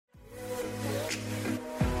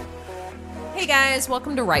Hey guys,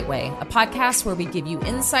 welcome to Right Way, a podcast where we give you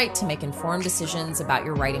insight to make informed decisions about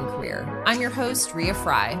your writing career. I'm your host, Ria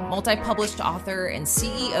Fry, multi-published author and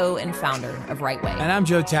CEO and founder of Right Way. And I'm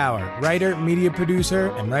Joe Tower, writer, media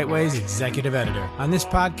producer, and Right Way's executive editor. On this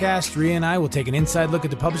podcast, Ria and I will take an inside look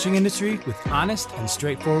at the publishing industry with honest and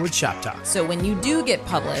straightforward shop talk. So when you do get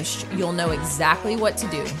published, you'll know exactly what to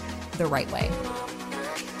do the right way.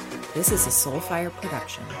 This is a Soulfire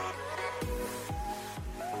production.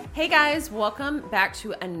 Hey guys, welcome back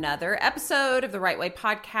to another episode of the Right Way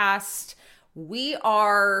podcast. We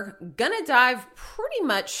are going to dive pretty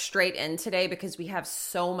much straight in today because we have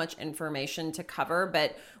so much information to cover,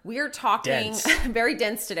 but we are talking very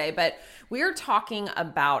dense today, but we are talking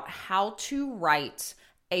about how to write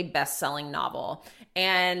a best-selling novel.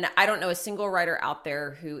 And I don't know a single writer out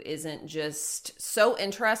there who isn't just so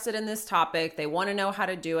interested in this topic. They want to know how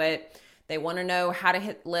to do it. They want to know how to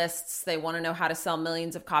hit lists. They want to know how to sell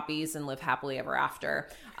millions of copies and live happily ever after.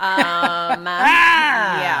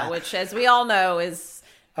 Yeah, which, as we all know, is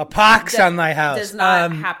a pox on my house. Does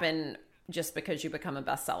not happen just because you become a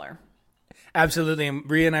bestseller. Absolutely. And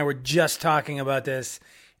Ria and I were just talking about this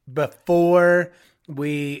before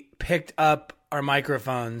we picked up our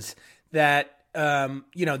microphones. That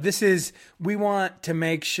we want to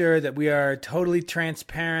make sure that we are totally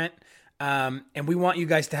transparent. And we want you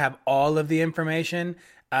guys to have all of the information.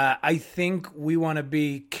 I think we want to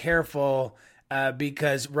be careful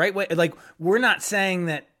because we're not saying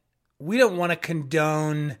that we don't want to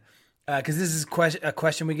condone, because this is a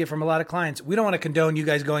question we get from a lot of clients. We don't want to condone you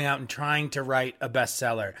guys going out and trying to write a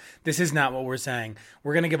bestseller. This is not what we're saying.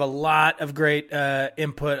 We're going to give a lot of great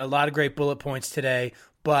input, a lot of great bullet points today,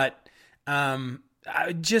 but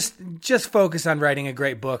just focus on writing a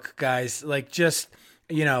great book, guys.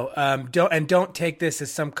 Don't take this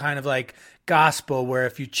as some kind of like gospel where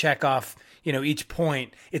if you check off, each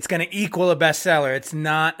point, it's going to equal a bestseller. It's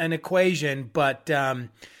not an equation, but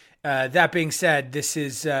that being said,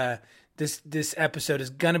 this episode is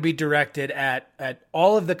going to be directed at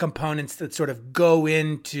all of the components that sort of go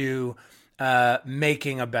into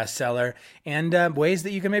making a bestseller and ways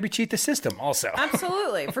that you can maybe cheat the system also.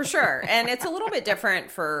 Absolutely, for sure. And it's a little bit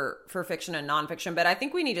different for fiction and nonfiction, but I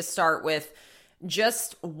think we need to start with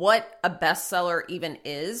just what a bestseller even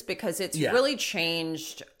is, because it's really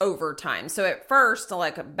changed over time. So at first,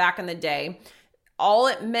 like back in the day, all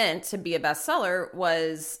it meant to be a bestseller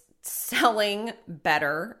was selling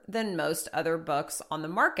better than most other books on the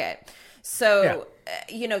market. So,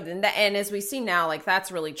 and as we see now, like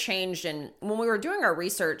that's really changed. And when we were doing our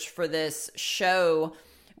research for this show,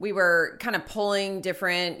 we were kind of pulling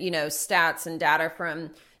different, stats and data from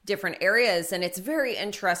different areas. And it's very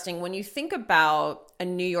interesting when you think about a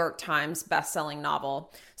New York Times bestselling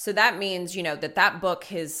novel. So that means, that book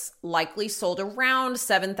has likely sold around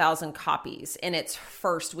 7,000 copies in its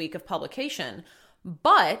first week of publication.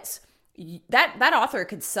 But that author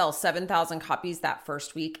could sell 7,000 copies that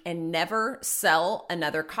first week and never sell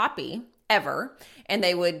another copy ever, and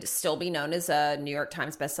they would still be known as a New York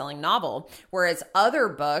Times bestselling novel. Whereas other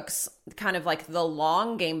books, kind of like the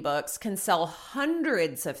long game books, can sell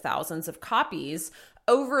hundreds of thousands of copies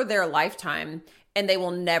over their lifetime, and they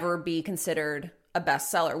will never be considered a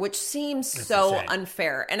bestseller, which seems so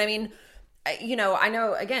unfair. And I mean, I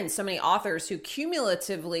know, again, so many authors who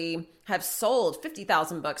cumulatively have sold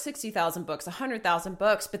 50,000 books, 60,000 books, 100,000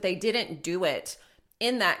 books, but they didn't do it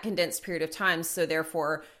in that condensed period of time. So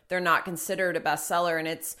therefore, they're not considered a bestseller. And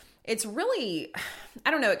it's really,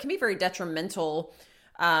 I don't know, it can be very detrimental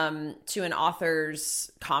to an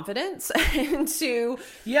author's confidence and to...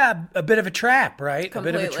 Yeah, a bit of a trap, right?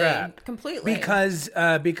 Completely, a bit of a trap. Completely. Because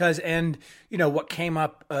what came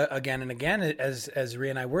up again and again as Ria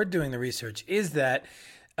and I were doing the research is that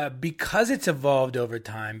because it's evolved over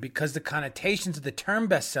time, because the connotations of the term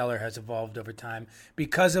bestseller has evolved over time,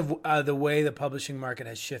 because of the way the publishing market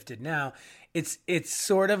has shifted now, it's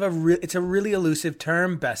sort of it's a really elusive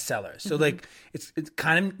term, bestseller. So like it's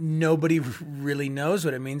kind of nobody really knows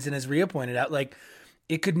what it means. And as Ria pointed out, like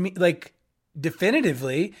it could mean like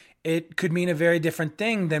definitively it could mean a very different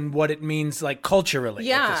thing than what it means like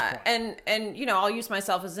culturally at this point. And I'll use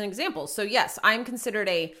myself as an example. So yes, I'm considered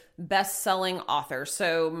a best-selling author.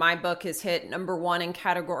 So my book has hit number 1 in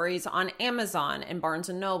categories on Amazon and Barnes &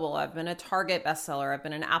 Noble. I've been a Target bestseller. I've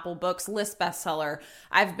been an Apple Books list bestseller.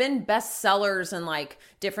 I've been bestsellers in like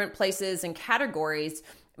different places and categories.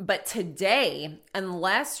 But today,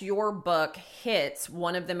 unless your book hits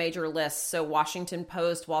one of the major lists, so Washington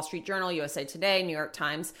Post, Wall Street Journal, USA Today, New York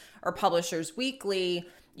Times, or Publishers Weekly,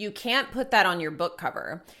 you can't put that on your book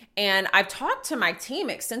cover. And I've talked to my team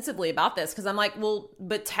extensively about this because I'm like, well,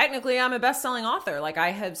 but technically I'm a best-selling author. Like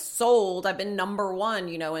I've been number one,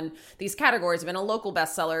 in these categories. I've been a local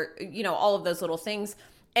bestseller, all of those little things.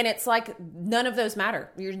 And it's like, none of those matter.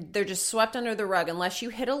 They're just swept under the rug unless you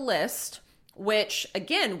hit a list, which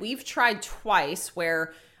again, we've tried twice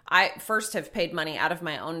where I first have paid money out of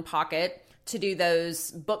my own pocket to do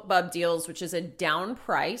those BookBub deals, which is a down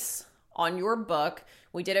price on your book.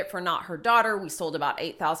 We did it for Not Her Daughter. We sold about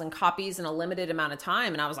 8,000 copies in a limited amount of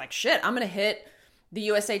time. And I was like, shit, I'm going to hit the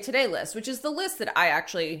USA Today list, which is the list that I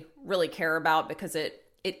actually really care about because it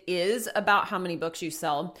is about how many books you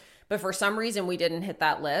sell. But for some reason, we didn't hit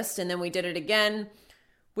that list. And then we did it again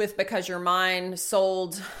with Because You're Mine,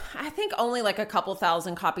 sold, I think, only like a couple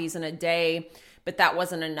thousand copies in a day, but that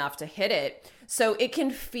wasn't enough to hit it. So it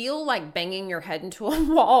can feel like banging your head into a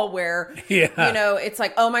wall where, it's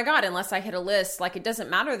like, oh my God, unless I hit a list, like it doesn't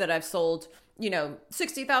matter that I've sold,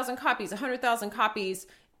 60,000 copies, 100,000 copies,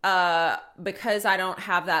 because I don't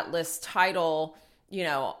have that list title.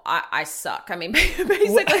 I suck. I mean,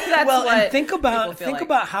 basically that's what. And think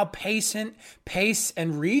about how pace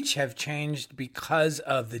and reach have changed because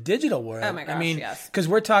of the digital world. Oh my gosh, yes. Because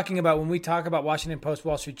we're talking about, when we talk about Washington Post,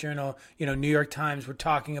 Wall Street Journal, New York Times, we're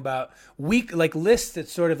talking about lists that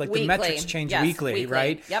sort of weekly. The metrics change weekly,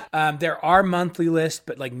 right? Yep. There are monthly lists,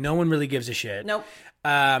 but no one really gives a shit. Nope.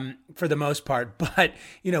 For the most part, but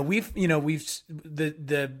the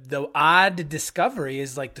odd discovery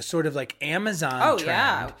is the sort of Amazon trend.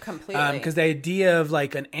 Yeah, completely. Because the idea of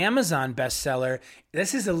an Amazon bestseller,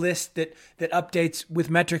 this is a list that updates with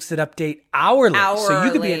metrics that update hourly. So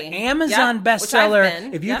you could be an Amazon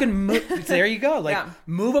bestseller if you can move. There you go.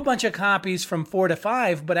 Move a bunch of copies from 4 to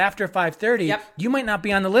 5, but after 5:30, you might not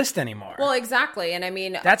be on the list anymore. Well, exactly, and I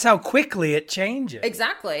mean that's how quickly it changes.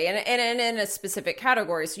 Exactly, and in a specific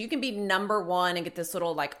category, so you can be number one and get this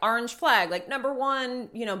little orange flag, number one,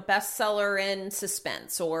 bestseller in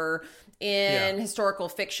suspense or in historical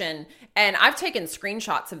fiction. And I've taken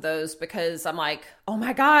screenshots of those because I'm like, oh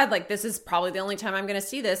my God, this is probably the only time I'm going to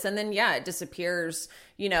see this. And then, it disappears,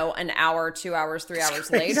 an hour, 2 hours, 3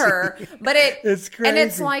 hours later. But it's crazy. And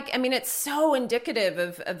it's it's so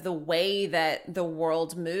indicative of the way that the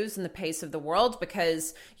world moves and the pace of the world,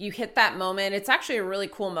 because you hit that moment. It's actually a really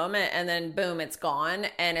cool moment. And then boom, it's gone.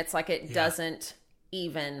 And it's it doesn't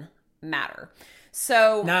even matter.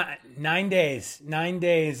 So 9 days. 9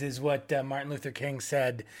 days is what Martin Luther King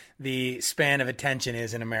said the span of attention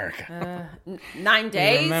is in America. 9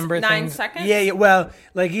 days? You remember 9 seconds? Yeah. Well,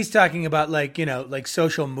 he's talking about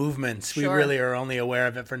social movements. Sure. We really are only aware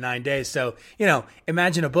of it for 9 days. So,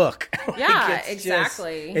 imagine a book. Yeah,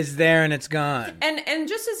 exactly. It's there and it's gone. And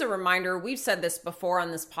just as a reminder, we've said this before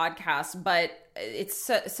on this podcast, but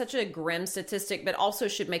it's such a grim statistic, but also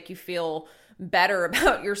should make you feel better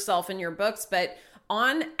about yourself and your books. But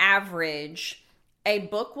on average, a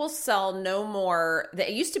book will sell no more.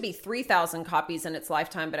 It used to be 3,000 copies in its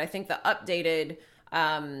lifetime, but I think the updated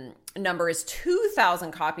number is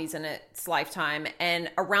 2,000 copies in its lifetime,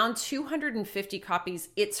 and around 250 copies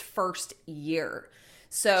its first year.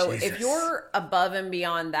 So Jesus. If you're above and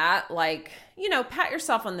beyond that, pat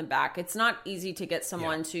yourself on the back. It's not easy to get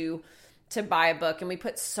someone to buy a book, and we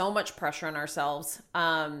put so much pressure on ourselves.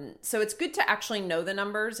 So it's good to actually know the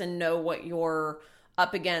numbers and know what you're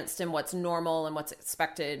up against and what's normal and what's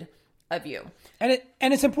expected of you. And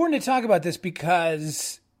it's important to talk about this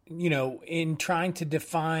because, in trying to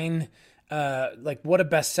define what a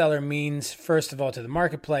bestseller means, first of all, to the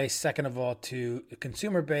marketplace, second of all, to the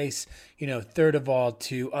consumer base, third of all,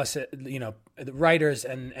 to us, the writers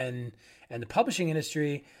and the publishing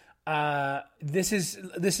industry. This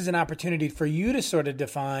is an opportunity for you to sort of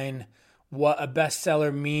define what a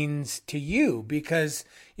bestseller means to you, because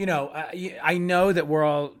I know that we're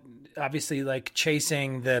all obviously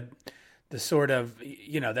chasing the sort of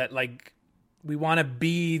that we want to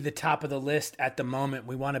be the top of the list at the moment.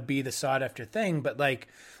 We want to be the sought after thing. But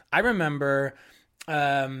I remember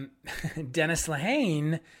Dennis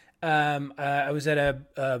Lehane. I was at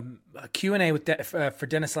a Q&A for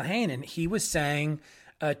Dennis Lehane, and he was saying.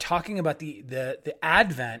 Talking about the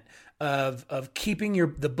advent of keeping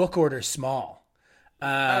the book order small,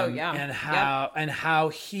 and how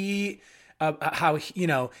he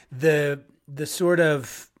the sort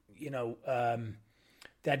of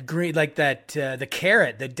that green the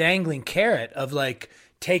carrot, the dangling carrot of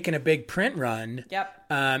taking a big print run,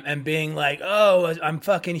 and being oh, I'm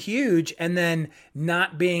fucking huge, and then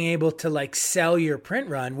not being able to sell your print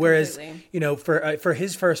run. Whereas, Completely. For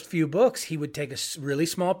his first few books, he would take a really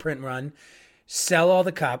small print run, sell all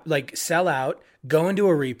the like sell out, go into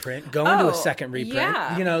a reprint, go into a second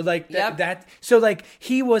reprint, like that. So like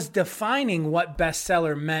he was defining what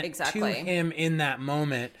bestseller meant to him in that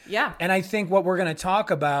moment. Yeah. And I think what we're going to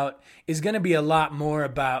talk about is going to be a lot more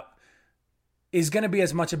about, is going to be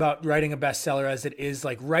as much about writing a bestseller as it is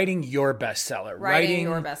like writing your bestseller. Writing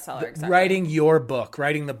your bestseller, exactly. Writing your book,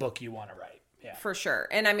 writing the book you want to write. Yeah. For sure.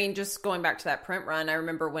 And I mean, just going back to that print run, I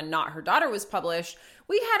remember when Not Her Daughter was published,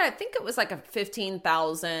 we had, I think it was like a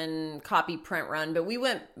 15,000 copy print run, but we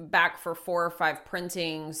went back for 4 or 5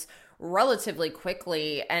 printings relatively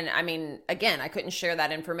quickly. And I mean, again, I couldn't share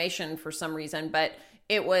that information for some reason, but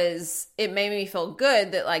it made me feel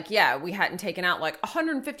good that like, yeah, we hadn't taken out like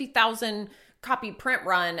 150,000 copy print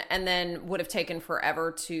run and then would have taken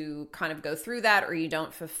forever to kind of go through that, or you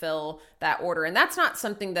don't fulfill that order. And that's not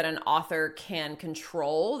something that an author can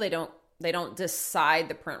control. They don't decide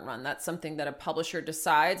the print run. That's something that a publisher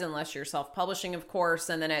decides, unless you're self-publishing, of course,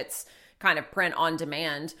 and then it's kind of print on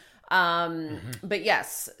demand. But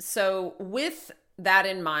yes, so with that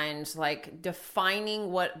in mind, like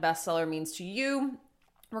defining what bestseller means to you,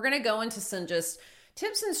 we're going to go into some just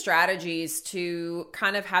tips and strategies to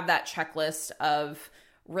kind of have that checklist of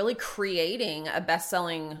really creating a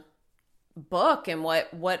best-selling book, and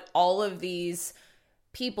what all of these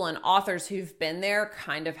people and authors who've been there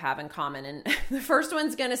kind of have in common. And the first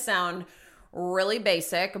one's going to sound really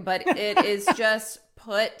basic, but it is just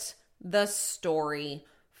put the story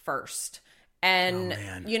first. And,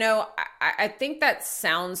 I think that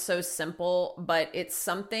sounds so simple, but it's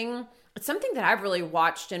something that I've really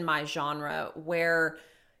watched in my genre where,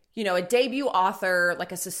 a debut author,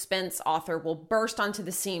 like a suspense author, will burst onto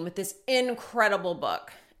the scene with this incredible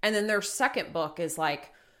book. And then their second book is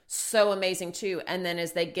like so amazing too. And then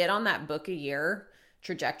as they get on that book a year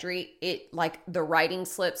trajectory, it like the writing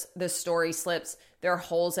slips, the story slips, there are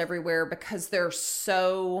holes everywhere because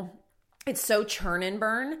it's so churn and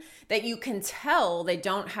burn that you can tell they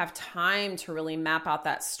don't have time to really map out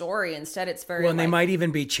that story. Instead, it's very and they might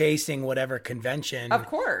even be chasing whatever convention, of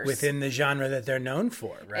course, within the genre that they're known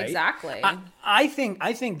for, right? Exactly. I think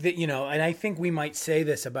that, and I think we might say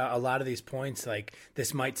this about a lot of these points, like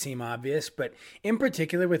this might seem obvious, but in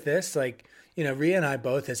particular with this, like, Rhea and I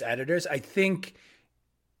both as editors, I think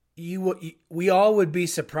we all would be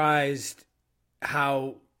surprised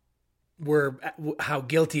how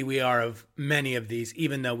guilty we are of many of these,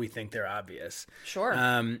 even though we think they're obvious. Sure.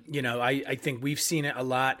 I think we've seen it a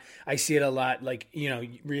lot. I see it a lot. Like,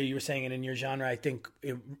 Rhea, you were saying it in your genre. I think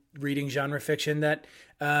reading genre fiction that,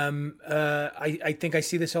 I think I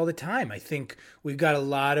see this all the time. I think we've got a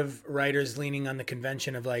lot of writers leaning on the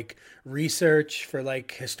convention of like research for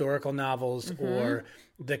like historical novels, or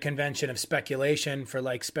the convention of speculation for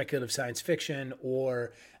like speculative science fiction,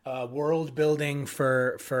 or world building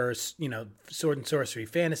for sword and sorcery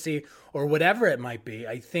fantasy, or whatever it might be.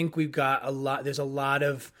 I think we've got there's a lot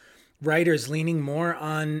of writers leaning more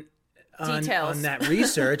on that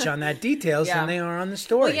research, on that details than they are on the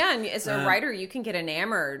story. Well, yeah, and as a writer, you can get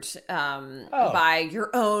enamored by your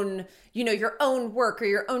own, your own work or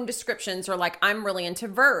your own descriptions, or like, I'm really into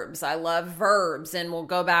verbs. I love verbs, and we'll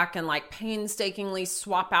go back and like painstakingly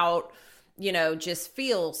swap out, just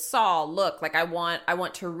feel, saw, look. Like I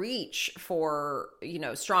want to reach for,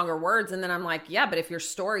 stronger words. And then I'm like, yeah, but if your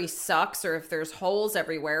story sucks, or if there's holes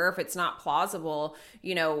everywhere, if it's not plausible,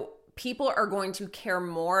 people are going to care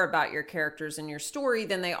more about your characters and your story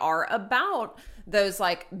than they are about those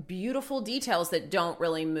like beautiful details that don't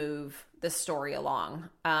really move the story along.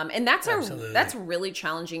 And that's really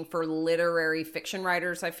challenging for literary fiction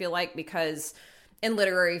writers, I feel like, because in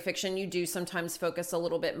literary fiction, you do sometimes focus a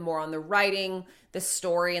little bit more on the writing. The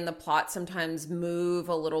story and the plot sometimes move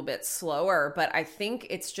a little bit slower, but I think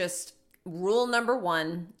it's just rule number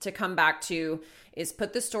 1 to come back to is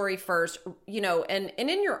put the story first, and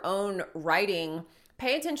in your own writing,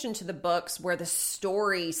 pay attention to the books where the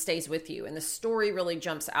story stays with you and the story really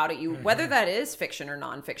jumps out at you, whether that is fiction or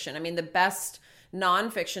nonfiction. I mean, the best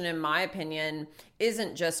nonfiction, in my opinion,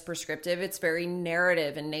 isn't just prescriptive. It's very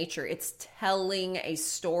narrative in nature. It's telling a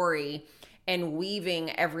story and weaving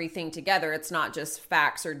everything together. It's not just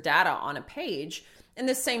facts or data on a page. And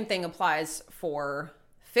the same thing applies for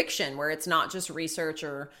fiction, where it's not just research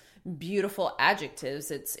or beautiful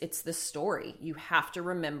adjectives. It's the story. You have to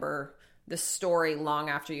remember the story long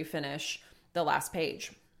after you finish the last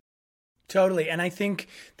page. Totally. And I think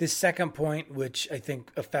the second point, which I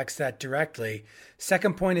think affects that directly,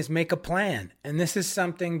 second point is make a plan. And this is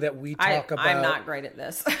something that we talk about. I'm not great at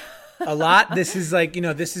this. a lot. This is like,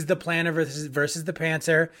 this is the planner versus the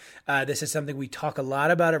pantser. This is something we talk a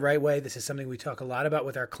lot about at Right Way. This is something we talk a lot about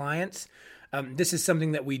with our clients. This is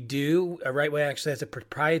something that we do. Right Way actually has a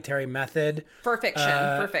proprietary method for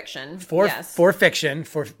fiction. For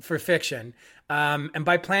fiction. And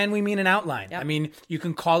by plan, we mean an outline. Yep. I mean, you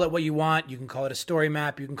can call it what you want. You can call it a story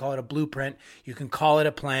map. You can call it a blueprint. You can call it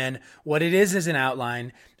a plan. What it is an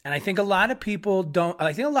outline. And I think a lot of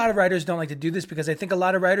writers don't like to do this because I think a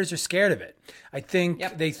lot of writers are scared of it. I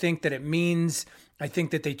think they think that it means, I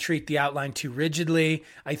think that they treat the outline too rigidly.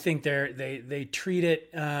 I think they treat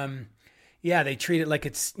it, they treat it like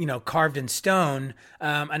it's, carved in stone.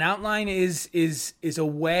 An outline is a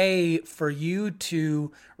way for you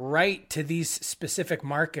to write to these specific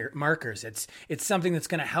markers. It's something that's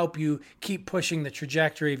going to help you keep pushing the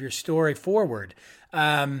trajectory of your story forward.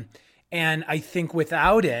 And I think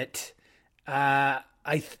without it, I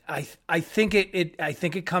think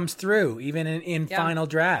it comes through even in final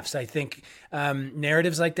drafts. I think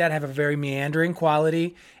narratives like that have a very meandering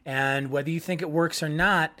quality, and whether you think it works or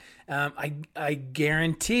not, I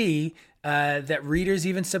guarantee that readers,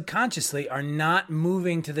 even subconsciously, are not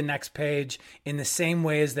moving to the next page in the same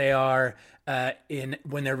way as they are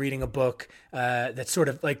when they're reading a book that's sort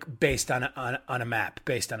of like based on a map,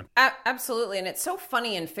 Absolutely. And it's so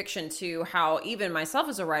funny in fiction too, how even myself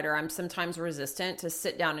as a writer, I'm sometimes resistant to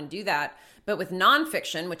sit down and do that. But with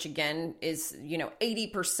nonfiction, which again is,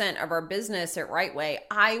 80% of our business at Right Way,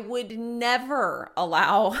 I would never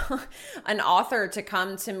allow an author to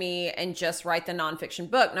come to me and just write the nonfiction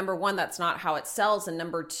book. Number one, that's not how it sells. And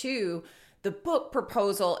number two, the book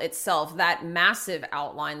proposal itself, that massive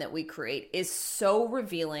outline that we create, is so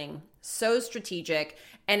revealing, so strategic,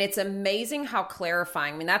 and it's amazing how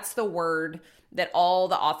clarifying. I mean, that's the word that all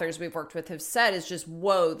the authors we've worked with have said is just,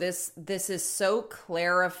 whoa, this is so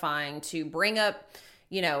clarifying to bring up,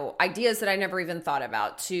 ideas that I never even thought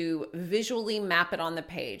about, to visually map it on the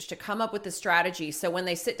page, to come up with the strategy. So when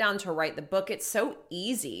they sit down to write the book, it's so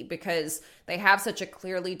easy because they have such a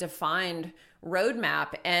clearly defined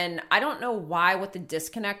roadmap. And I don't know what the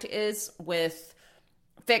disconnect is with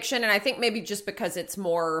fiction, and I think maybe just because it's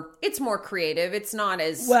more creative. It's not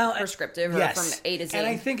as prescriptive or from A to Z. And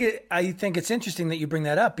I think it's interesting that you bring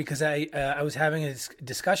that up because I was having a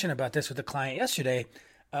discussion about this with a client yesterday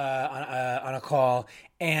on a call,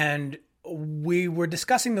 and we were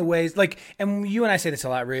discussing the ways, and you and I say this a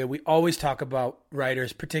lot, Rhea. We always talk about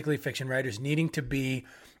writers, particularly fiction writers, needing to be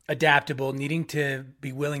adaptable, needing to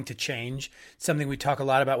be willing to change. It's something we talk a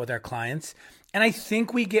lot about with our clients. And I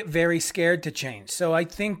think we get very scared to change. So I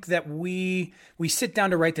think that we sit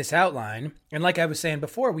down to write this outline. And like I was saying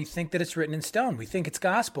before, we think that it's written in stone. We think it's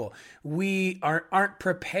gospel. We aren't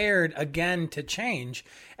prepared, again, to change.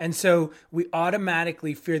 And so we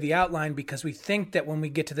automatically fear the outline because we think that when we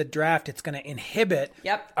get to the draft, it's going to inhibit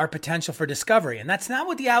our potential for discovery. And that's not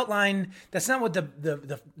what the outline, that's not what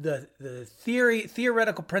the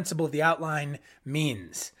theoretical principle of the outline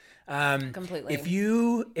means. Completely. If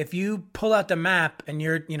you pull out the map and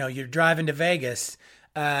you're driving to Vegas,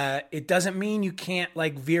 it doesn't mean you can't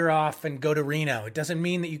veer off and go to Reno. It doesn't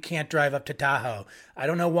mean that you can't drive up to Tahoe. I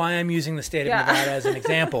don't know why I'm using the state of Nevada as an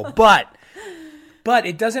example, but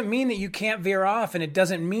it doesn't mean that you can't veer off, and it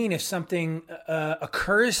doesn't mean if something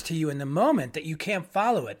occurs to you in the moment that you can't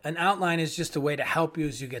follow it. An outline is just a way to help you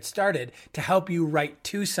as you get started, to help you write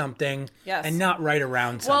to something and not write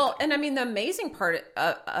around something. Well, and I mean, the amazing part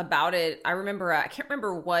about it, I remember, I can't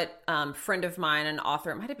remember what friend of mine, an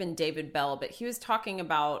author, it might have been David Bell, but he was talking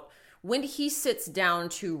about when he sits down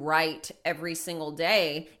to write every single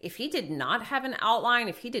day, if he did not have an outline,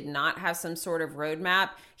 if he did not have some sort of roadmap,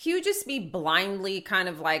 he would just be blindly kind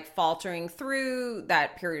of faltering through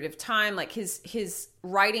that period of time. His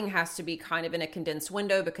writing has to be kind of in a condensed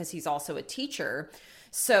window because he's also a teacher.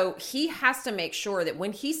 So he has to make sure that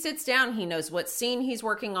when he sits down, he knows what scene he's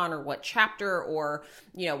working on or what chapter or,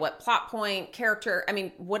 what plot point, character. I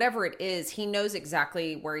mean, whatever it is, he knows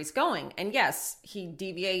exactly where he's going. And yes, he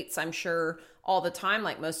deviates, I'm sure, all the time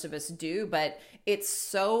like most of us do, but it's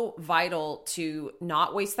so vital to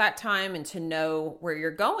not waste that time and to know where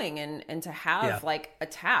you're going and to have a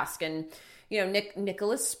task. And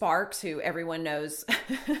Nicholas Sparks, who everyone knows,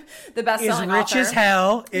 the best-selling author. Is rich as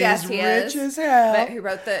hell. Yes, he is. Rich as hell. But who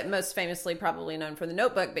wrote the most famously probably known for The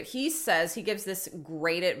Notebook. But he gives this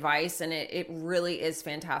great advice, and it really is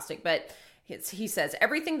fantastic. But he says,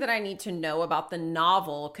 everything that I need to know about the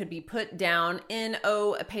novel could be put down in,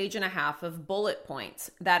 a page and a half of bullet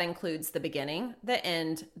points. That includes the beginning, the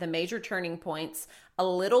end, the major turning points, a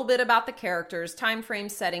little bit about the characters, time frame,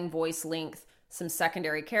 setting, voice, length, some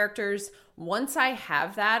secondary characters. Once I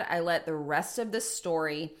have that, I let the rest of the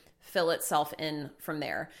story fill itself in from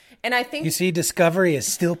there. And I think you see, discovery is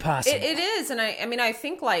still possible. It is. And I mean, I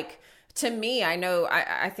think like, to me, I know,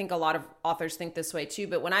 I think a lot of authors think this way too,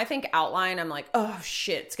 but when I think outline, I'm like, oh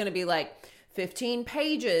shit, it's going to be like 15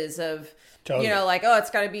 pages of, totally. You know, like, oh, it's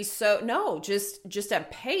got to be no, just a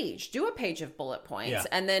page, do a page of bullet points.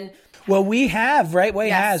 And then, well, we have, Right Way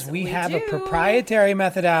yes, we have a proprietary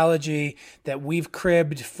methodology that we've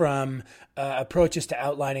cribbed from approaches to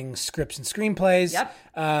outlining scripts and screenplays,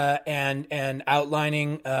 and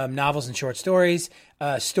outlining novels and short stories,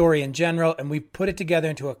 story in general, and we put it together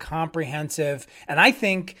into a comprehensive. And I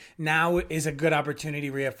think now is a good opportunity,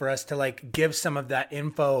 Rhea, for us to like give some of that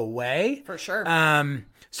info away. For sure.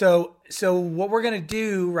 So what we're gonna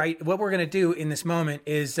do, what we're gonna do in this moment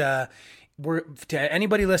is, to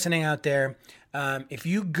anybody listening out there, if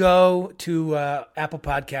you go to Apple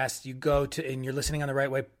Podcasts, and you're listening on the Right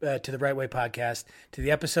Way to the Right Way podcast, to the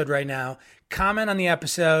episode right now, comment on the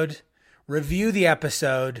episode, review the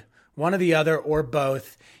episode, one or the other or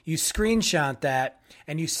both. You screenshot that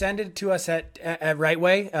and you send it to us at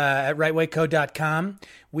Rightway, at rightwayco.com.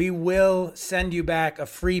 We will send you back a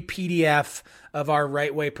free PDF of our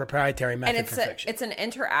Right Way proprietary method for fiction. It's an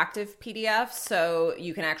interactive PDF, so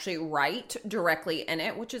you can actually write directly in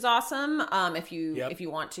it, which is awesome. If you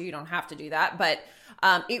want to, you don't have to do that, but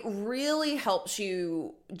it really helps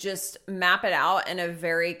you just map it out in a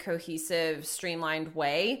very cohesive, streamlined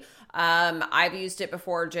way. I've used it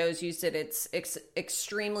before. Joe's used it. It's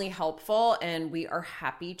extremely helpful, and we are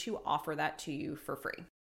happy to offer that to you for free.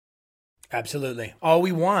 Absolutely. All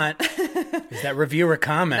we want is that review or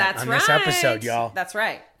comment on this episode, y'all. That's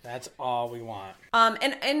right. That's all we want.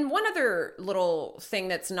 And one other little thing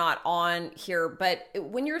that's not on here, but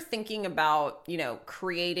when you're thinking about, you know,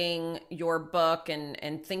 creating your book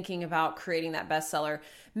and thinking about creating that bestseller,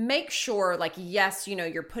 make sure, like, yes, you know,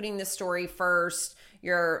 you're putting the story first,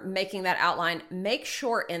 you're making that outline. Make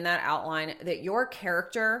sure in that outline that your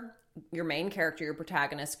character, your main character, your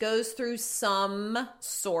protagonist, goes through some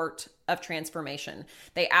sort of transformation.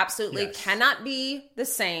 They absolutely cannot be the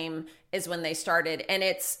same as when they started. And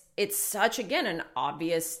it's such, again, an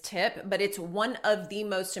obvious tip, but it's one of the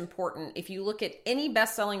most important. If you look at any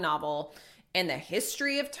best-selling novel in the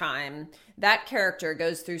history of time, that character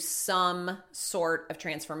goes through some sort of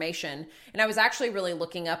transformation. And I was actually really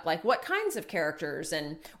looking up, like, what kinds of characters,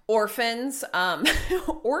 and orphans,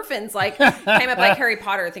 like came up, like Harry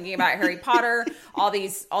Potter, thinking about Harry Potter, all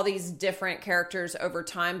these different characters over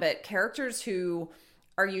time, but characters who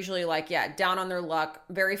are usually like, down on their luck,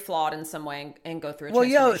 very flawed in some way, and go through a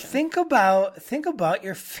transformation. Think about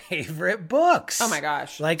your favorite books. Oh my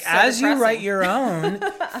gosh. Like, so as depressing. You write your own,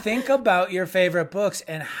 think about your favorite books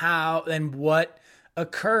and how and what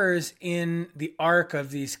occurs in the arc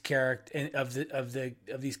of these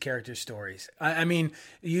these character stories. I mean,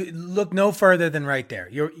 you look no further than right there.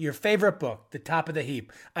 Your favorite book, the top of the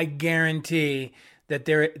heap. I guarantee that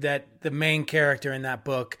the main character in that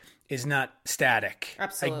book is not static.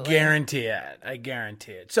 Absolutely. I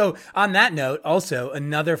guarantee it. So on that note, also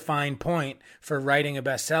another fine point for writing a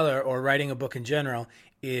bestseller or writing a book in general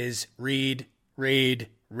is read. I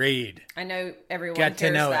know everyone hears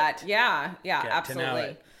that. Yeah,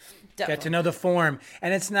 absolutely. Get to know the form.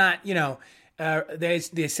 And it's not, you know, they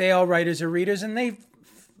say all writers are readers, and they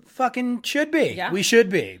fucking should be. Yeah. We should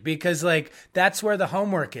be, because like that's where the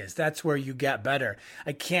homework is. That's where you get better.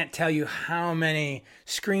 I can't tell you how many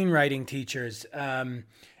screenwriting teachers and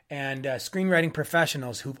screenwriting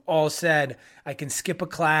professionals who've all said, I can skip a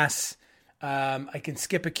class, I can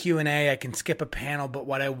skip a Q&A, I can skip a panel, but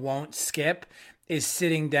what I won't skip is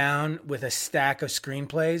sitting down with a stack of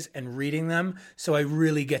screenplays and reading them, so I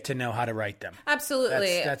really get to know how to write them.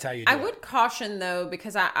 Absolutely. That's how you do it. I would caution, though,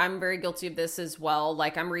 because I'm very guilty of this as well.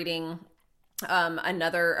 Like, I'm reading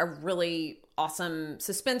a really awesome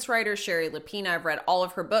suspense writer, Shari Lapena. I've read all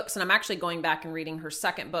of her books, and I'm actually going back and reading her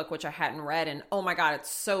second book, which I hadn't read, and oh my God,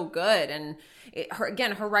 it's so good. And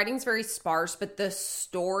her writing's very sparse, but the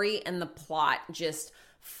story and the plot just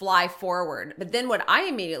fly forward. But then what I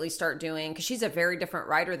immediately start doing, because she's a very different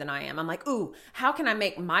writer than I am, I'm like, ooh, how can I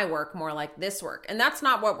make my work more like this work? And that's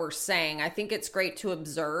not what we're saying. I think it's great to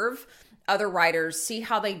observe other writers, see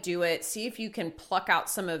how they do it, see if you can pluck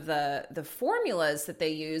out some of the formulas that they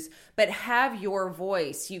use, but have your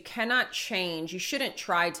voice. You cannot change. You shouldn't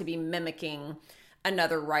try to be mimicking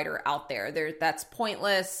another writer out there. That's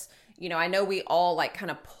pointless. You know, I know we all like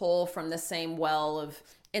kind of pull from the same well of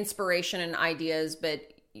inspiration and ideas, but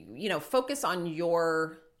you know, focus on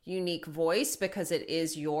your unique voice because it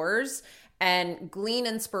is yours, and glean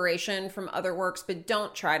inspiration from other works, but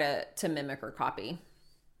don't try to mimic or copy.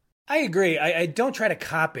 I agree. I don't try to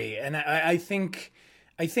copy, and I think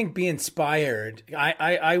I think be inspired.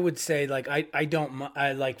 I would say like I don't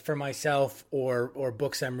I like for myself or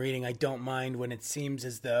books I'm reading, I don't mind when it seems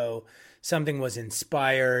as though something was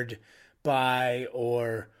inspired by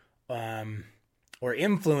or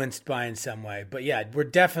influenced by in some way. But yeah, we're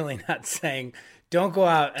definitely not saying don't go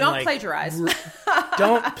out and don't plagiarize.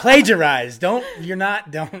 Don't plagiarize. Don't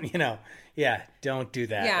do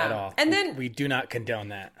that at all. And then we do not condone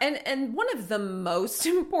that. And one of the most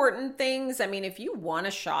important things, I mean, if you want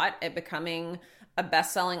a shot at becoming a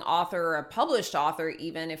best-selling author or a published author,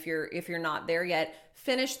 even if you're not there yet,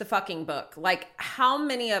 finish the fucking book. Like, how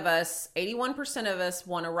many of us, 81% of us,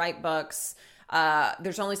 want to write books?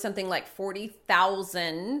 There's only something like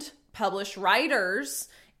 40,000 published writers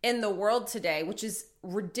in the world today, which is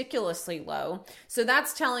ridiculously low. So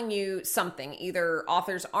that's telling you something. Either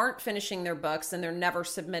authors aren't finishing their books and they're never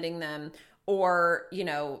submitting them, or,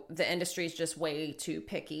 the industry is just way too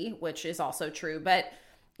picky, which is also true. But,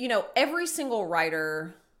 every single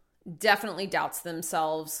writer definitely doubts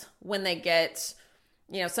themselves when they get,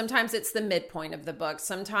 sometimes it's the midpoint of the book.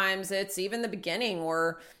 Sometimes it's even the beginning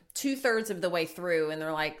or 2/3 of the way through. And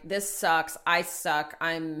they're like, this sucks. I suck.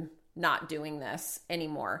 I'm not doing this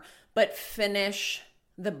anymore. But finish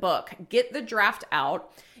the book. Get the draft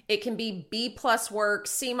out. It can be B+ work,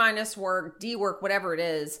 C- work, D work, whatever it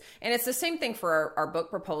is. And it's the same thing for our book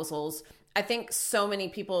proposals. I think so many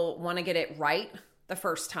people want to get it right the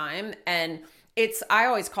first time. And I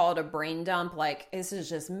always call it a brain dump. Like, this is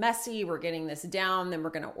just messy. We're getting this down, then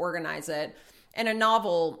we're going to organize it. And a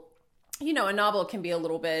novel can be a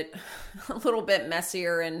little bit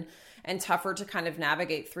messier and tougher to kind of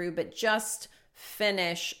navigate through, but just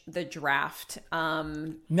finish the draft.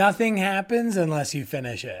 Nothing happens unless you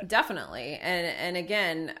finish it. Definitely. And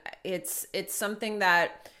again, it's something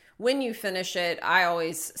that when you finish it, I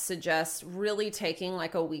always suggest really taking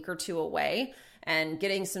like a week or two away and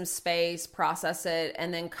getting some space, process it,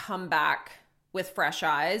 and then come back with fresh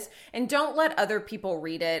eyes. And don't let other people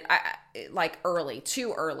read it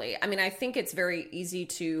too early. I mean, I think it's very easy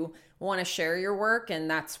to want to share your work, and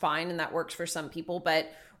that's fine, and that works for some people,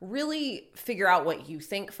 but really figure out what you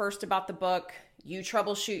think first about the book. You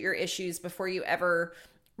troubleshoot your issues before you ever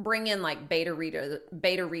bring in like beta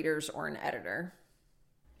readers or an editor.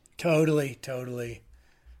 Totally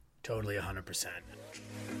 100%.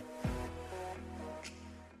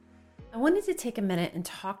 I wanted to take a minute and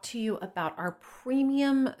talk to you about our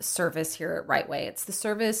premium service here at Right Way. It's the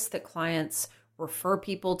service that clients refer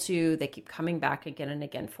people to, they keep coming back again and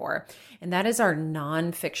again for. And that is our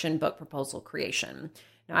nonfiction book proposal creation.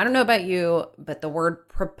 Now, I don't know about you, but the word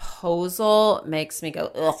proposal makes me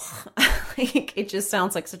go, ugh. Like, it just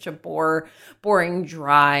sounds like such a boring,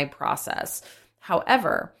 dry process.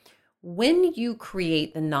 However, when you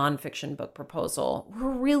create the nonfiction book proposal, we're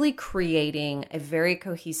really creating a very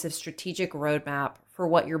cohesive strategic roadmap for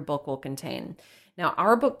what your book will contain. Now,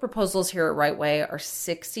 our book proposals here at Right Way are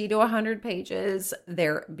 60 to 100 pages.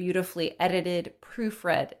 They're beautifully edited,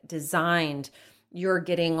 proofread, designed. You're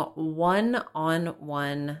getting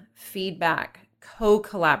one-on-one feedback,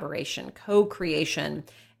 co-collaboration, co-creation,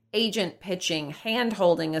 agent pitching,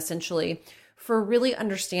 hand-holding, essentially, for really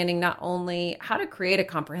understanding not only how to create a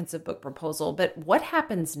comprehensive book proposal, but what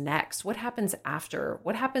happens next? What happens after?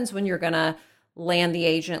 What happens when you're going to land the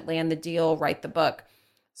agent, land the deal, write the book?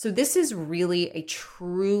 So this is really a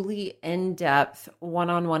truly in-depth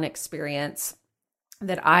one-on-one experience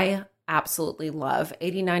that I absolutely love.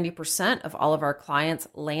 80-90% of all of our clients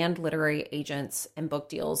land literary agents and book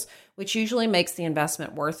deals, which usually makes the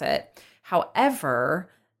investment worth it. However,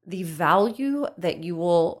 the value that you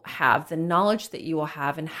will have, the knowledge that you will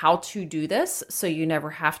have, and how to do this so you never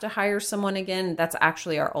have to hire someone again, that's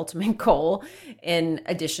actually our ultimate goal, in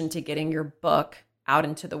addition to getting your book out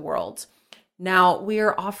into the world. Now, we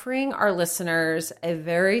are offering our listeners a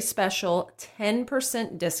very special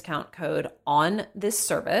 10% discount code on this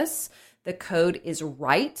service. The code is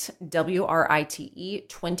WRITE, WRITE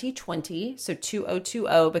 2020, so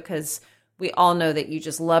 2020, because we all know that you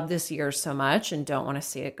just love this year so much and don't want to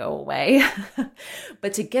see it go away.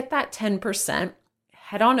 But to get that 10%,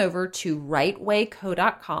 head on over to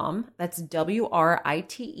writewayco.com. That's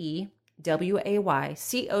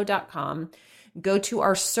WRITEWAYCO.com. Go to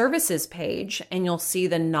our services page and you'll see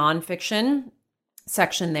the nonfiction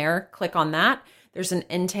section there. Click on that. There's an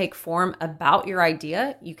intake form about your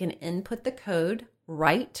idea. You can input the code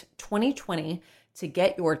WRITE 2020 to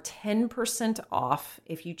get your 10% off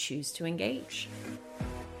if you choose to engage.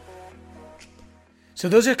 So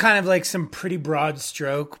those are kind of like some pretty broad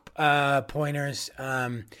stroke pointers.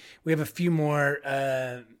 We have a few more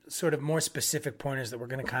sort of more specific pointers that we're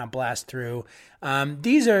going to kind of blast through.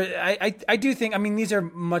 These are, I do think, I mean, these are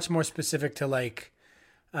much more specific to like,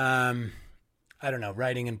 I don't know,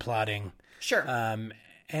 writing and plotting. Sure.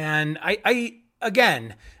 And I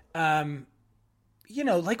again, you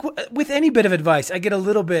know, like with any bit of advice, I get a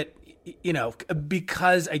little bit, you know,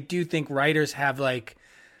 because I do think writers have like,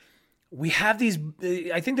 we have these,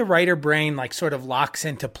 I think the writer brain like sort of locks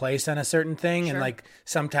into place on a certain thing and like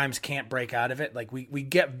sometimes can't break out of it. Like we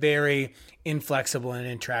get very inflexible and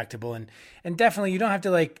intractable and definitely you don't have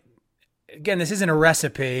to like, again, this isn't a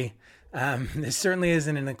recipe. This certainly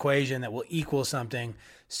isn't an equation that will equal something.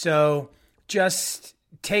 So just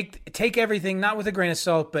take everything, not with a grain of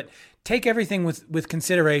salt, but take everything with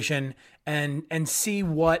consideration and see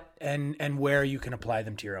what and where you can apply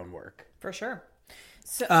them to your own work. For sure.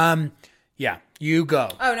 So, yeah, you go.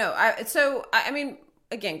 Oh no. I mean,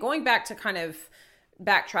 again, going back to kind of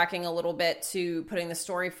backtracking a little bit to putting the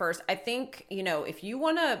story first, I think, you know, if you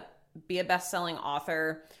want to be a best-selling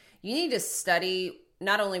author, you need to study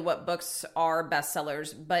not only what books are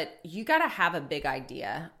bestsellers, but you got to have a big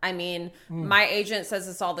idea. I mean, my agent says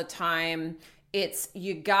this all the time. It's,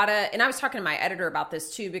 you gotta, and I was talking to my editor about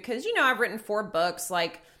this too, because, you know, I've written 4 books.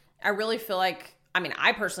 Like, I really feel like, I mean,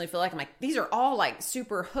 I personally feel like I'm like, these are all like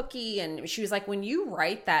super hooky. And she was like, when you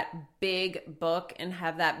write that big book and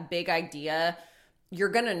have that big idea, you're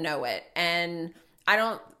going to know it. And I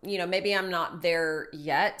don't, you know, maybe I'm not there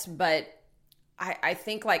yet, but I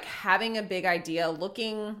think like having a big idea,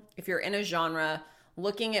 looking, if you're in a genre,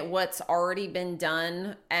 looking at what's already been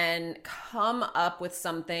done and come up with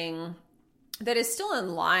something that is still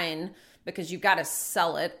in line, because you've got to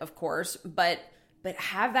sell it, of course, but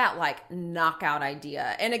have that like knockout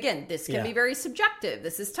idea. And again, this can be very subjective.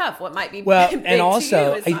 This is tough. What might be big and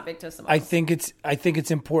also, to you is not big to someone else. I think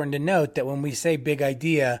it's important to note that when we say big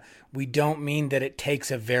idea, we don't mean that it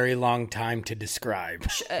takes a very long time to describe.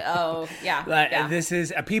 This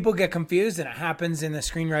is, people get confused, and it happens in the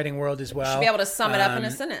screenwriting world as well. You should be able to sum it up in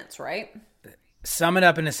a sentence, right? Sum it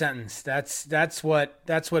up in a sentence. That's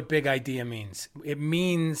what big idea means. It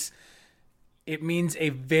means a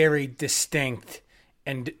very distinct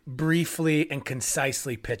and briefly and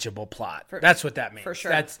concisely pitchable plot. That's what that means. For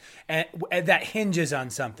sure. That hinges on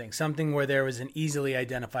something where there was an easily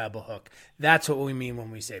identifiable hook. That's what we mean when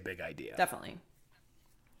we say big idea. Definitely.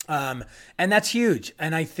 And that's huge.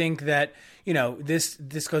 And I think that, you know, this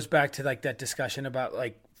goes back to like that discussion about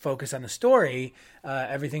like focus on the story.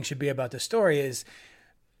 Everything should be about the story. Is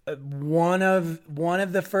one of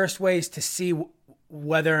the first ways to see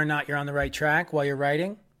whether or not you're on the right track while you're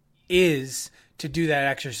writing is to do that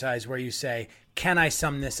exercise where you say, can I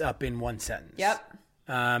sum this up in one sentence? Yep.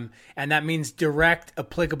 And that means direct,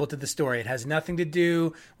 applicable to the story. It has nothing to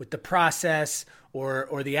do with the process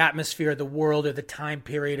or the atmosphere of the world or the time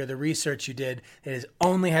period or the research you did. It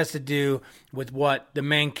only has to do with what the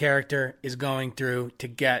main character is going through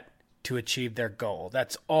to achieve their goal.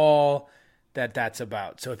 That's all that's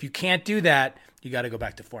about. So if you can't do that, you got to go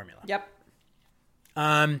back to formula. Yep.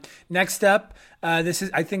 Next up, I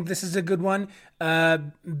think this is a good one.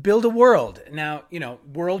 Build a world. Now, you know,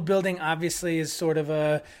 world building obviously is sort of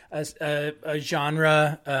a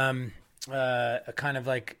genre, a kind of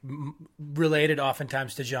like related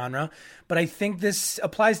oftentimes to genre, but I think this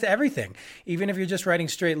applies to everything. Even if you're just writing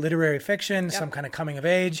straight literary fiction, some kind of coming of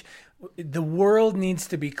age, the world needs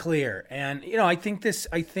to be clear. And, you know, I think this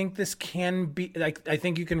can be like, I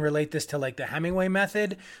think you can relate this to like the Hemingway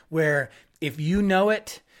method, where if you know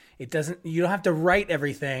it, you don't have to write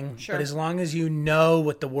everything, but as long as you know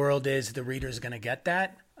what the world is, the reader's going to get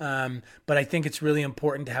that. But I think it's really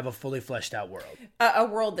important to have a fully fleshed out world. A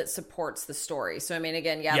world that supports the story. So, I mean,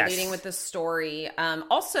 again, leading with the story.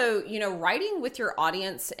 Also, you know, writing with your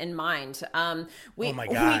audience in mind. We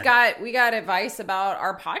got advice about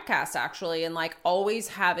our podcast, actually, and like always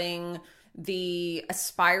having the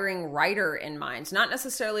aspiring writer in mind, not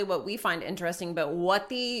necessarily what we find interesting, but what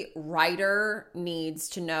the writer needs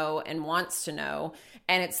to know and wants to know.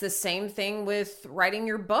 And it's the same thing with writing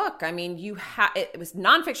your book. I mean, it was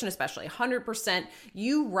nonfiction, especially 100%.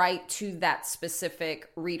 You write to that specific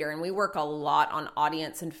reader, and we work a lot on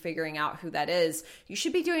audience and figuring out who that is. You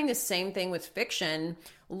should be doing the same thing with fiction,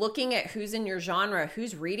 looking at who's in your genre,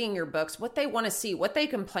 who's reading your books, what they want to see, what they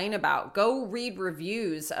complain about. Go read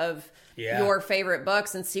reviews of your favorite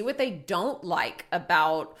books and see what they don't like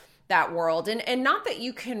about that world. And not that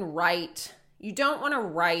you can write, you don't want to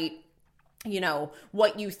write, you know,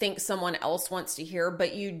 what you think someone else wants to hear,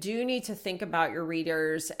 but you do need to think about your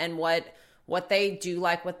readers and what what they do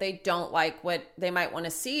like, what they don't like, what they might want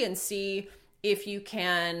to see, and see if you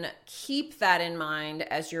can keep that in mind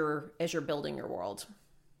as you're building your world.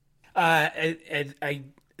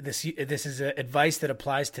 This is advice that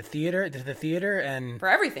applies to the theater, and for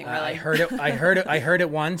everything, really. I heard it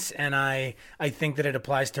once, and I think that it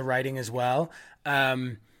applies to writing as well.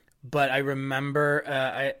 But I remember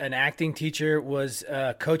an acting teacher was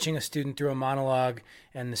coaching a student through a monologue,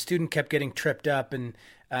 and the student kept getting tripped up, and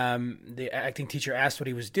the acting teacher asked what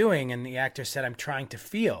he was doing, and the actor said, "I'm trying to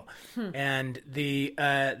feel." And the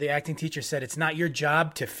acting teacher said, "It's not your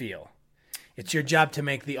job to feel. It's your job to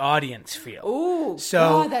make the audience feel." Ooh,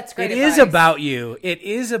 so that's great it advice. is about you. It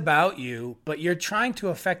is about you, but you're trying to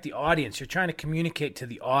affect the audience. You're trying to communicate to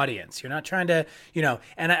the audience. You're not trying to,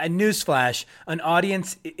 and a newsflash, an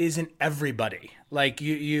audience isn't everybody. Like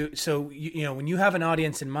when you have an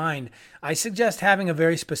audience in mind, I suggest having a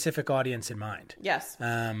very specific audience in mind. Yes.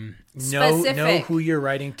 Know who you're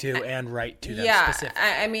writing to and write to them specifically.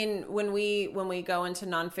 I mean, when we go into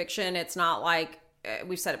nonfiction, it's not like,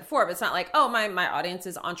 we've said it before, but it's not like, oh, my audience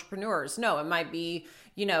is entrepreneurs. No, it might be,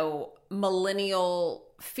 millennial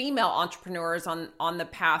female entrepreneurs on the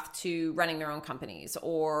path to running their own companies,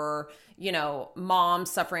 or,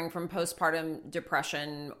 moms suffering from postpartum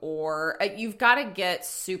depression, or you've got to get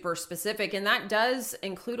super specific. And that does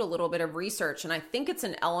include a little bit of research. And I think it's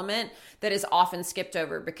an element that is often skipped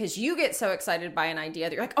over, because you get so excited by an idea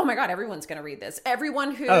that you're like, oh my God, everyone's going to read this.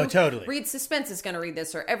 Everyone who reads suspense is going to read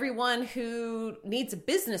this, or everyone who needs a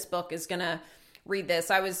business book is going to read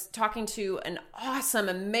this. I was talking to an awesome,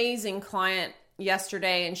 amazing client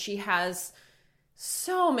yesterday, and she has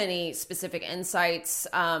so many specific insights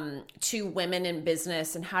to women in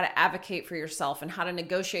business and how to advocate for yourself and how to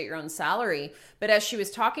negotiate your own salary. But as she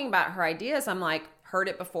was talking about her ideas, I'm like, heard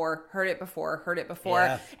it before.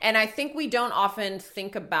 Yeah. And I think we don't often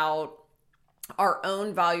think about our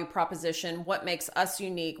own value proposition, what makes us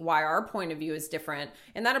unique, why our point of view is different.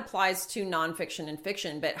 And that applies to nonfiction and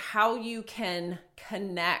fiction, but how you can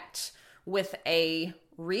connect with a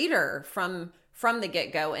reader from the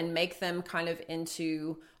get-go and make them kind of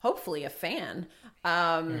into, hopefully, a fan.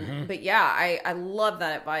 But yeah, I love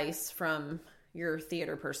that advice from your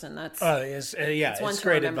theater person. That's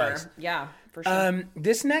great advice. Yeah, for sure.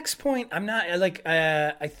 This next point, I'm not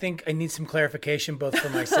I think I need some clarification, both for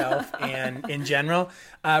myself and in general.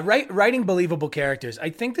 Writing believable characters. I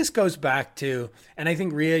think this goes back to, and I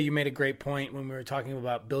think Rhea, you made a great point when we were talking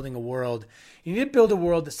about building a world. You need to build a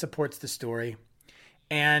world that supports the story.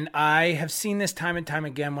 And I have seen this time and time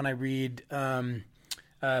again when I read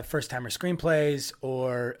first-timer screenplays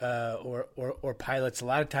or pilots. A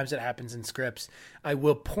lot of times it happens in scripts. I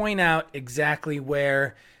will point out exactly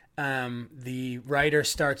where the writer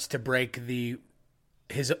starts to break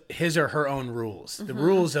his or her own rules, the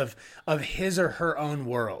rules of his or her own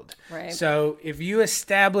world. Right. So if you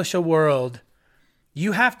establish a world,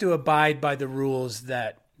 you have to abide by the rules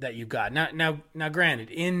that you got. Now, granted,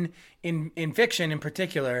 in fiction in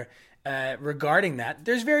particular, regarding that,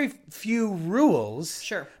 there's very few rules.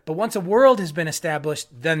 Sure. But once a world has been established,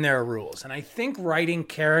 then there are rules. And I think writing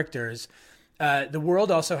characters, the world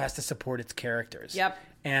also has to support its characters. Yep.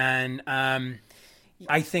 And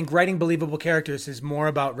I think writing believable characters is more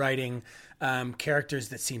about writing characters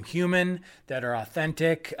that seem human, that are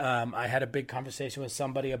authentic. I had a big conversation with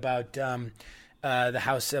somebody about the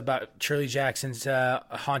house, about Shirley Jackson's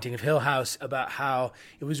Haunting of Hill House, about how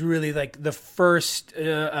it was really like the first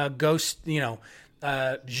ghost,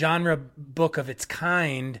 genre book of its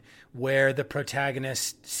kind, where the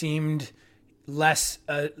protagonist seemed less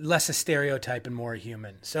a stereotype and more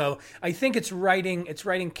human. So I think it's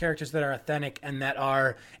writing characters that are authentic and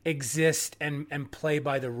that exist and play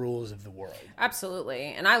by the rules of the world. Absolutely.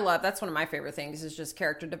 And that's one of my favorite things, is just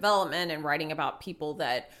character development and writing about people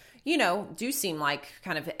that, do seem like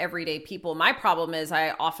kind of everyday people. My problem is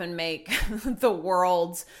I often make the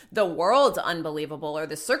world unbelievable, or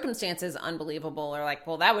the circumstances unbelievable, or like,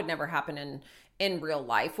 well, that would never happen in real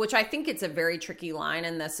life, which I think it's a very tricky line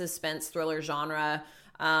in the suspense thriller genre.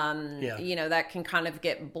 That can kind of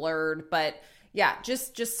get blurred, but yeah,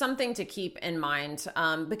 just something to keep in mind,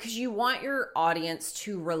 because you want your audience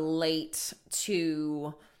to relate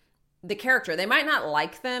to the character. They might not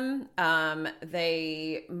like them.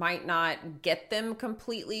 They might not get them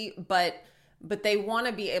completely, but they want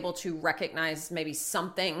to be able to recognize maybe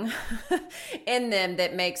something in them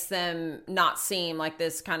that makes them not seem like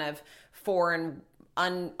this kind of foreign,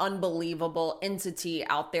 unbelievable entity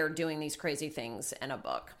out there doing these crazy things in a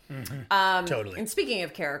book. Mm-hmm. Totally. And speaking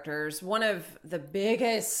of characters, one of the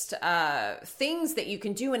biggest things that you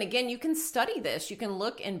can do, and again, you can study this, you can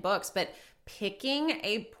look in books, but picking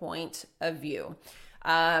a point of view.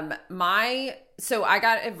 So I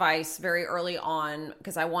got advice very early on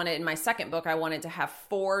because in my second book, I wanted to have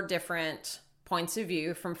 4 different points of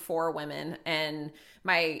view from 4 women. And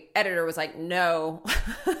my editor was like, no,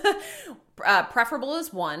 preferable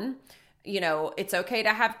is 1. It's okay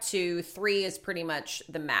to have 2. 3 is pretty much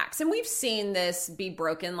the max. And we've seen this be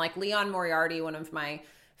broken. Like Leon Moriarty, one of my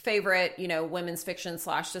favorite, women's fiction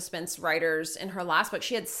 / suspense writers, in her last book,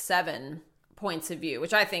 she had 7 points of view,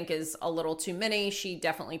 which I think is a little too many. She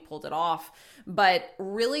definitely pulled it off, but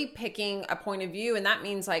really picking a point of view. And that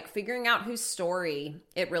means like figuring out whose story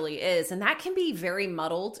it really is. And that can be very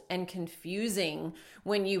muddled and confusing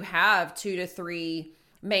when you have 2 to 3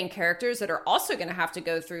 main characters that are also going to have to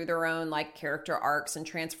go through their own like character arcs and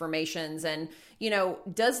transformations. And,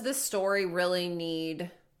 does this story really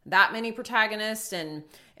need that many protagonists and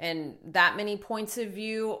that many points of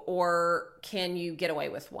view, or can you get away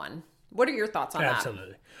with 1? What are your thoughts on that?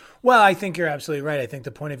 Absolutely. Well, I think you're absolutely right. I think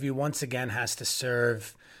the point of view once again has to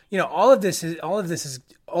serve, all of this is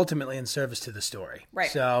ultimately in service to the story.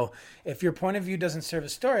 Right. So if your point of view doesn't serve a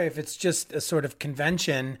story, if it's just a sort of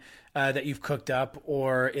convention that you've cooked up,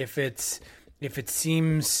 or if it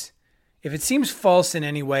seems false in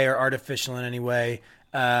any way or artificial in any way,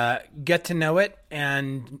 get to know it,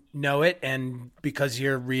 and because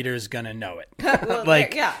your reader's gonna know it, well,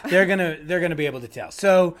 like yeah. they're gonna be able to tell.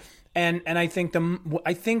 So. And I think the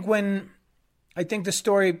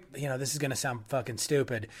story, this is going to sound fucking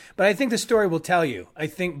stupid, but I think the story will tell you, I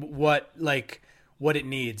think what it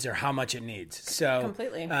needs or how much it needs. So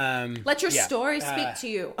completely. Let your story speak to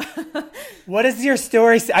you. What is your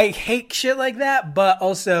story? I hate shit like that, but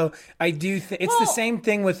also I do think it's the same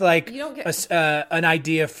thing with like an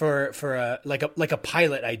idea for a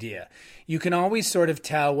pilot idea. You can always sort of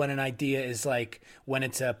tell when an idea is like when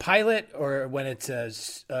it's a pilot or when it's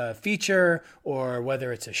a feature, or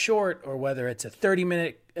whether it's a short, or whether it's a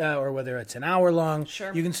 30-minute or whether it's an hour long.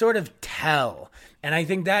 Sure. You can sort of tell. And I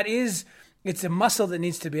think it's a muscle that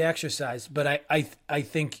needs to be exercised, but I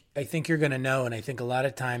think you're going to know. And I think a lot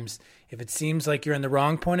of times if it seems like you're in the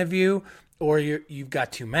wrong point of view, or you've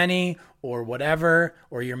got too many, or whatever,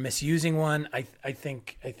 or you're misusing one, I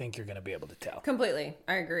think you're going to be able to tell. Completely.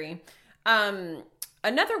 I agree.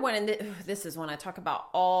 Another one, and this is one I talk about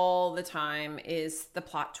all the time, is the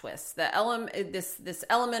plot twist. The this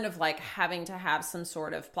element of like having to have some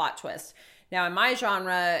sort of plot twist. Now, in my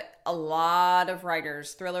genre, a lot of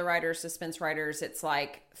writers, thriller writers, suspense writers, it's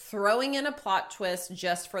like throwing in a plot twist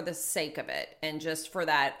just for the sake of it and just for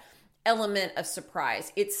that element of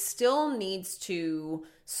surprise. It still needs to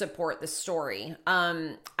support the story.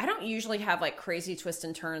 I don't usually have like crazy twists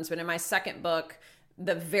and turns, but in my second book,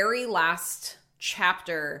 the very last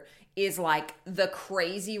chapter is like the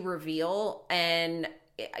crazy reveal. And,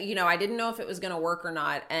 I didn't know if it was going to work or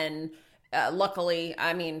not. And luckily,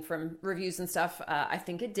 I mean, from reviews and stuff, I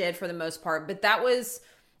think it did for the most part. But that was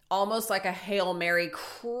almost like a Hail Mary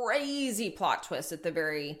crazy plot twist at the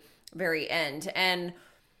very, very end. And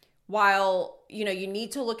while, you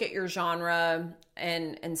need to look at your genre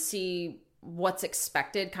and see what's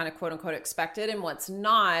expected, kind of quote unquote expected, and what's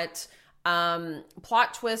not,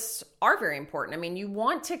 plot twists are very important. I mean, you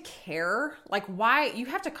want to care, like why you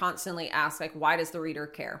have to constantly ask, like, why does the reader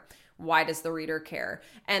care? Why does the reader care?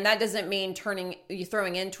 And that doesn't mean throwing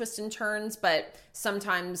in twists and turns, but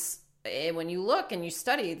sometimes when you look and you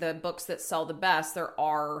study the books that sell the best, there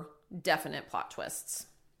are definite plot twists.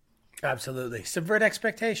 Absolutely. Subvert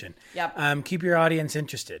expectation. Yep. Keep your audience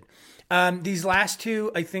interested. These last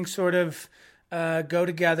two, I think, sort of go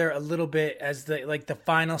together a little bit as the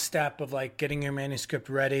final step of like getting your manuscript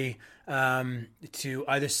ready to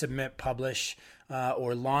either submit, publish,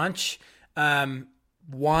 or launch.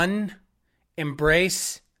 One,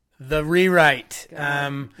 embrace the rewrite.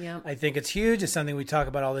 Yep. I think it's huge. It's something we talk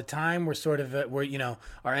about all the time. We're sort of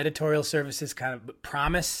our editorial services kind of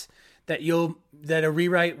promise that a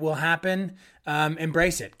rewrite will happen.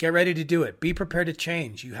 Embrace it. Get ready to do it. Be prepared to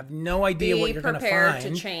change. You have no idea what you're going to find. Be prepared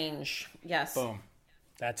to change. Yes. Boom.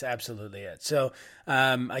 That's absolutely it. So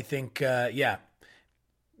I think,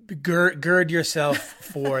 gird yourself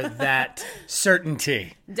for that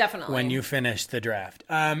certainty. Definitely. When you finish the draft.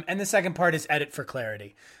 And the second part is edit for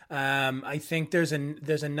clarity. I think there's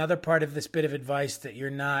another part of this bit of advice that you're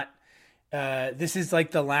not. This is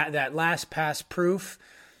like that last pass proof.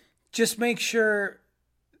 Just make sure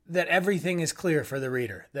that everything is clear for the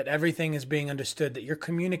reader, that everything is being understood, that you're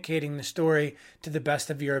communicating the story to the best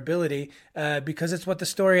of your ability, because it's what the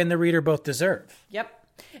story and the reader both deserve. Yep.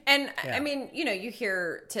 And I mean, you know, you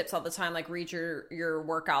hear tips all the time, like read your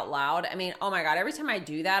work out loud. I mean, oh my God, every time I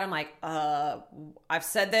do that, I'm like, I've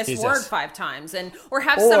said this word 5 times, or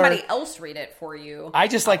have somebody else read it for you. I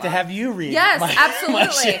just like to have you read. Yes,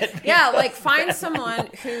 absolutely. Yeah, like find someone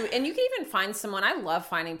who, and you can even find someone, I love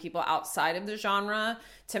finding people outside of the genre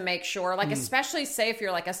to make sure, like, especially say if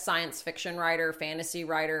you're like a science fiction writer, fantasy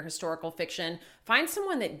writer, historical fiction, find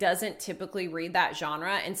someone that doesn't typically read that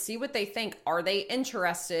genre and see what they think. Are they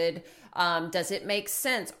interested? Does it make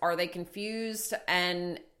sense? Are they confused?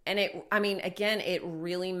 And it, I mean, again, it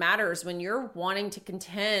really matters when you're wanting to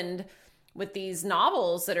contend with these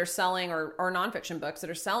novels that are selling or nonfiction books that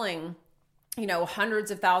are selling, you know,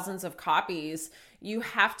 hundreds of thousands of copies. You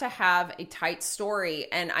have to have a tight story.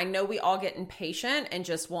 And I know we all get impatient and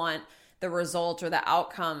just want the result or the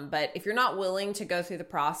outcome. But if you're not willing to go through the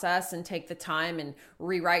process and take the time and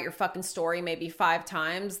rewrite your fucking story maybe 5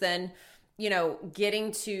 times, then, you know,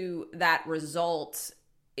 getting to that result,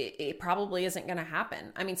 it probably isn't going to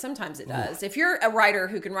happen. I mean, sometimes it does. If you're a writer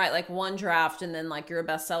who can write like 1 draft and then like you're a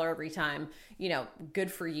bestseller every time, you know,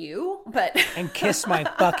 good for you. But and kiss my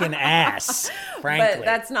fucking ass, frankly. But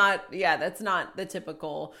that's not the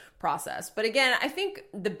typical process. But again, I think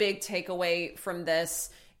the big takeaway from this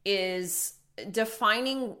is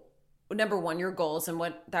defining, number one, your goals and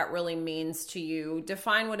what that really means to you.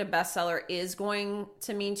 Define what a bestseller is going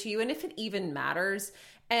to mean to you, and if it even matters.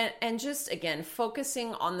 And just, again,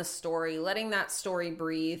 focusing on the story, letting that story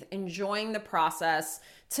breathe, enjoying the process.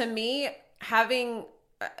 To me,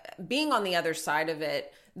 being on the other side of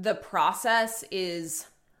it, the process is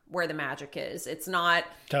where the magic is. It's not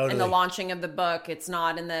in the launching of the book. It's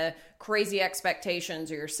not in the crazy expectations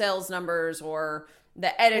or your sales numbers or the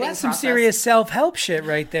editing process. That's some serious self-help shit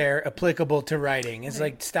right there applicable to writing. It's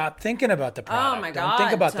like, stop thinking about the product. Oh my God. Don't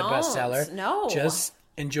think about the bestseller. No. Just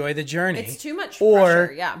enjoy the journey. It's too much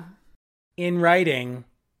pressure, in writing,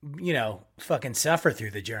 you know, fucking suffer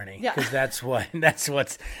through the journey, because that's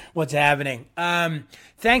what's happening.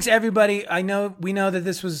 Thanks everybody. We know that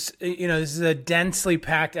this was, you know, this is a densely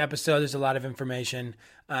packed episode. There's a lot of information,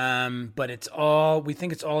 but we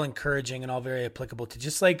think it's all encouraging and all very applicable to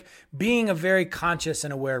just like being a very conscious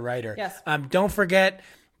and aware writer. Yes. Don't forget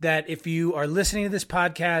that if you are listening to this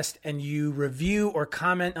podcast and you review or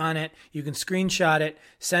comment on it, you can screenshot it,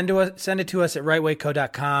 send it to us at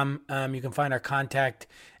rightwayco.com. You can find our contact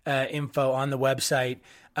info on the website.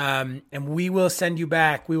 And we will send you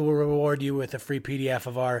back. We will reward you with a free PDF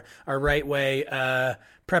of our Right Way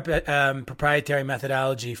proprietary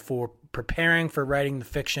methodology for preparing for writing the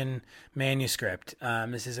fiction manuscript.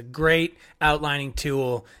 This is a great outlining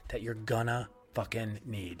tool that you're gonna fucking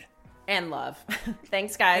need. And love.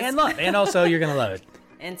 Thanks, guys. And love. And also, you're going to love it.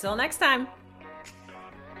 Until next time.